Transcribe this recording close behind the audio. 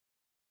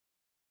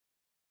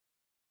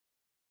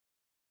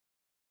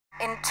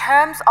in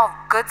terms of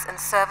goods and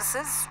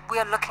services, we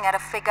are looking at a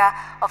figure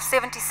of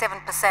 77%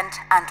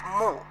 and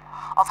more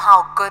of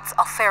how goods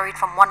are ferried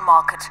from one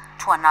market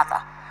to another.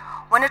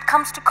 When it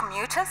comes to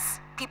commuters,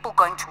 people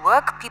going to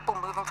work, people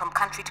moving from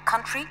country to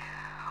country,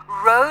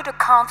 road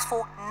accounts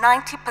for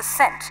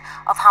 90%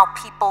 of how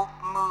people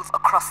move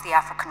across the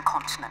African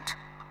continent.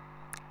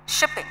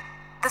 Shipping.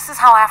 This is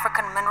how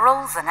African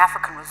minerals and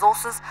African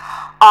resources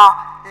are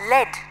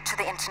led to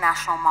the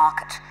international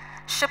market.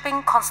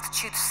 Shipping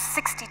constitutes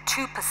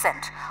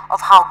 62% of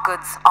how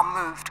goods are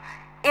moved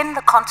in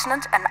the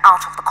continent and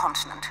out of the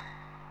continent.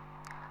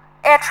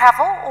 Air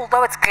travel,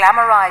 although it's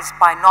glamorized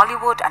by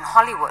Nollywood and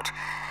Hollywood,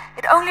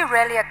 it only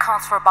really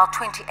accounts for about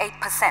 28%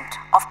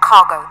 of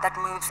cargo that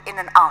moves in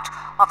and out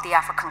of the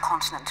African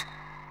continent.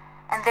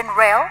 And then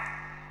rail,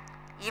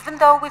 even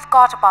though we've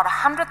got about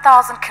 100,000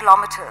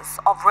 kilometers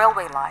of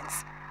railway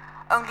lines,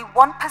 only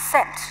 1%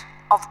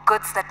 of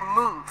goods that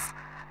move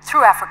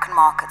through African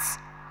markets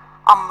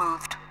are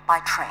moved by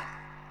train.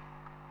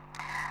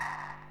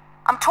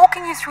 I'm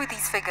talking you through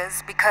these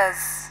figures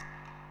because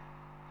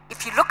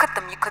if you look at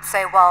them, you could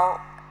say, well,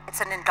 it's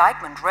an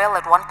indictment. Rail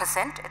at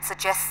 1%, it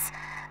suggests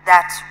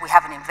that we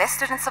haven't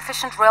invested in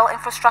sufficient rail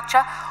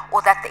infrastructure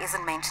or that there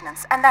isn't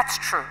maintenance. And that's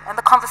true. And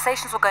the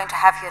conversations we're going to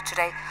have here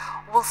today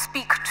will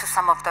speak to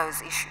some of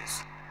those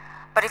issues.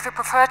 But if you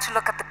prefer to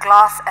look at the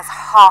glass as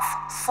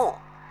half full,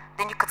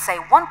 then you could say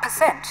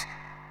 1%,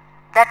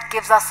 that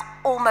gives us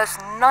almost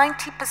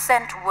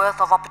 90% worth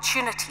of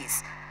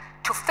opportunities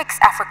to fix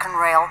African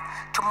rail,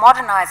 to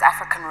modernize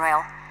African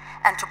rail,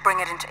 and to bring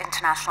it into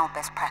international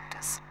best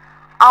practice.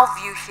 Our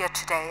view here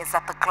today is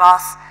that the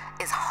glass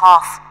is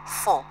half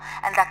full,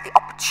 and that the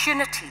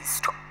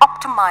opportunities to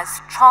optimize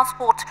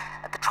transport,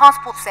 the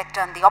transport sector,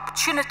 and the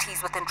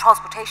opportunities within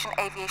transportation,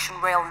 aviation,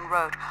 rail, and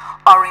road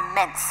are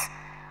immense.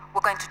 We're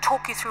going to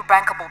talk you through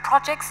bankable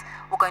projects,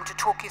 we're going to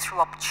talk you through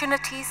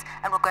opportunities,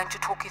 and we're going to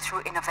talk you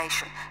through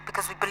innovation,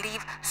 because we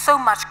believe so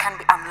much can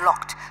be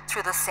unlocked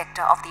through this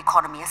sector of the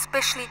economy,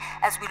 especially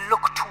as we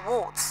look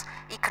towards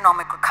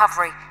economic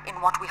recovery in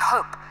what we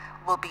hope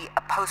will be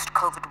a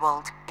post-COVID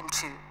world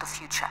into the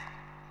future.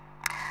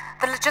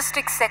 The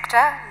logistics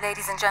sector,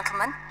 ladies and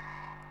gentlemen,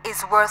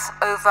 is worth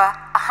over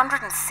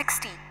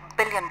 $160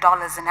 billion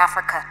in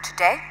Africa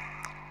today,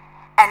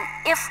 and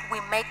if we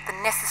make the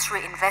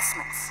necessary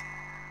investments,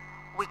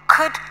 we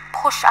could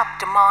push up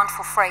demand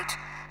for freight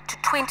to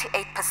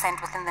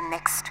 28% within the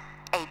next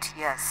 8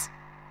 years.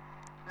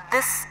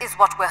 This is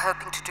what we're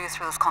hoping to do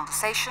through this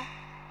conversation,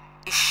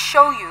 is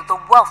show you the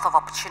wealth of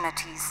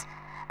opportunities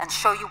and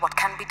show you what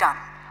can be done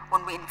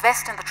when we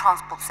invest in the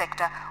transport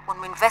sector,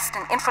 when we invest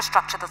in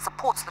infrastructure that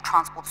supports the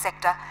transport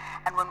sector,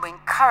 and when we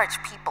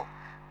encourage people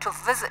to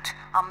visit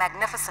our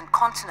magnificent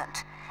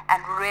continent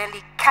and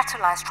really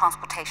catalyze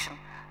transportation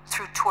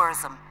through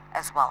tourism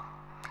as well.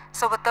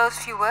 So with those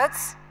few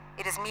words,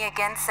 it is me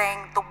again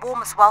saying the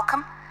warmest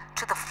welcome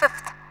to the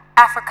 5th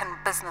African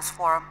Business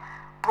Forum,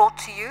 brought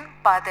to you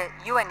by the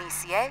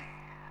UNECA,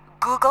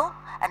 Google,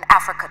 and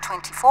Africa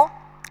 24.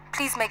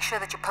 Please make sure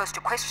that you post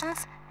your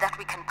questions, that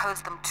we can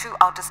pose them to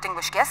our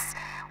distinguished guests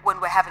when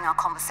we're having our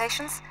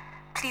conversations.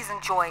 Please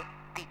enjoy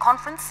the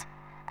conference,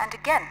 and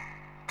again,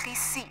 please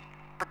see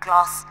the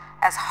glass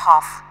as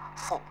half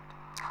full.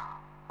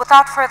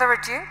 Without further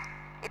ado,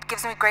 it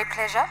gives me great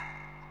pleasure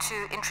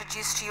to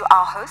introduce to you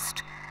our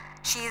host.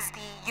 She is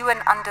the UN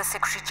Under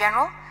Secretary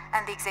General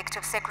and the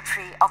Executive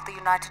Secretary of the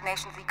United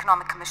Nations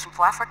Economic Commission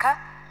for Africa.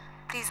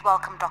 Please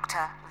welcome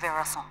Dr.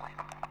 Vera Songwe.